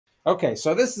Okay,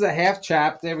 so this is a half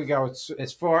chap. There we go.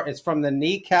 It's from the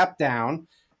kneecap down.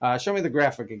 Show me the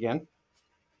graphic again.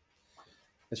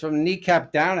 It's from the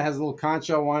kneecap down. It has a little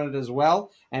concho on it as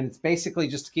well, and it's basically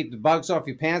just to keep the bugs off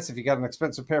your pants. If you got an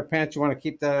expensive pair of pants, you want to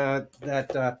keep those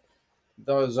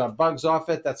bugs off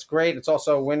it. That's great. It's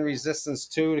also wind resistance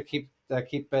too to keep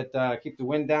the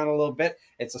wind down a little bit.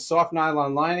 It's a soft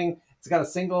nylon lining. It's got a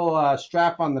single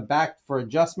strap on the back for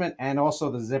adjustment, and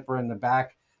also the zipper in the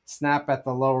back. Snap at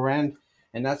the lower end,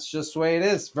 and that's just the way it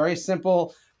is. Very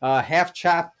simple. Half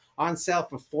chap on sale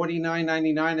for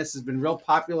 $49.99. This has been real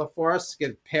popular for us.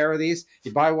 Get a pair of these.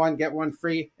 You buy one, get one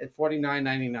free at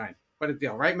 $49.99. What a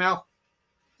deal, right, Mel?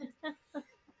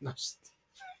 No,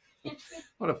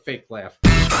 what a fake laugh.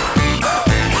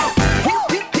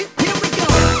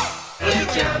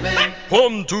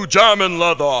 Come to Jamin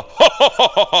Leather. Ha ha ha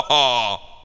ha ha.